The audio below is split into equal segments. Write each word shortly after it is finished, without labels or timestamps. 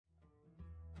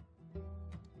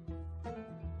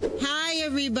Hi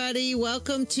everybody,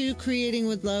 welcome to Creating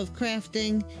with Love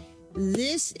Crafting.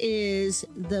 This is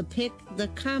the pick the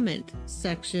comment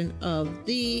section of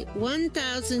the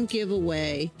 1000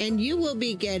 giveaway, and you will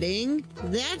be getting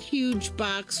that huge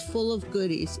box full of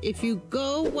goodies. If you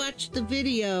go watch the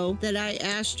video that I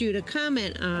asked you to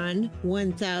comment on,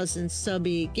 1000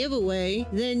 subby giveaway,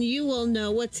 then you will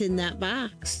know what's in that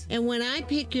box. And when I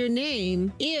pick your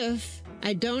name, if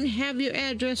I don't have your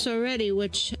address already,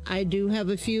 which I do have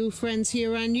a few friends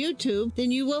here on YouTube,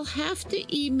 then you will have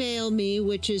to email me,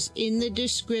 which is in the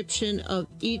description of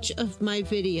each of my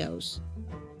videos.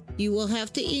 You will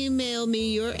have to email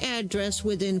me your address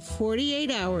within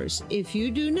 48 hours. If you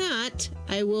do not,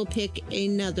 I will pick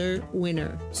another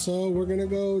winner. So we're going to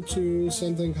go to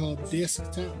something called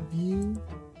Desktop View.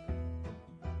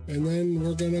 And then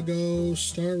we're going to go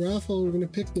Start Raffle. We're going to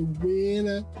pick the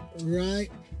winner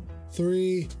right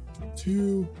 3,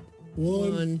 2,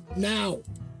 1, now.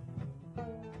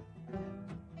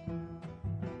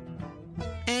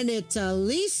 And it's a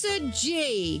Lisa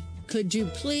G. Could you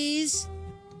please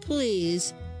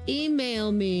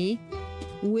email me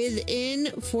within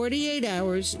 48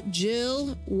 hours,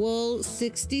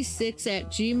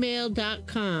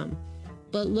 jillwool66@gmail.com.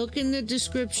 But look in the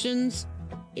descriptions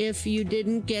if you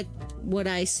didn't get what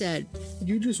I said.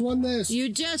 You just won this. You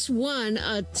just won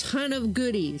a ton of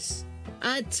goodies.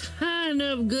 A ton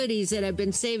of goodies that I've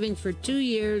been saving for 2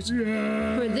 years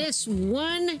for this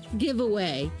one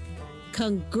giveaway.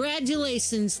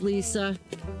 Congratulations, Lisa.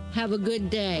 Have a good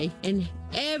day. And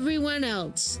everyone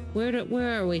else, where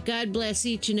are we? God bless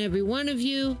each and every one of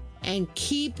you, and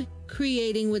keep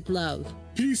creating with love.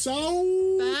 Peace out.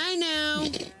 Bye now.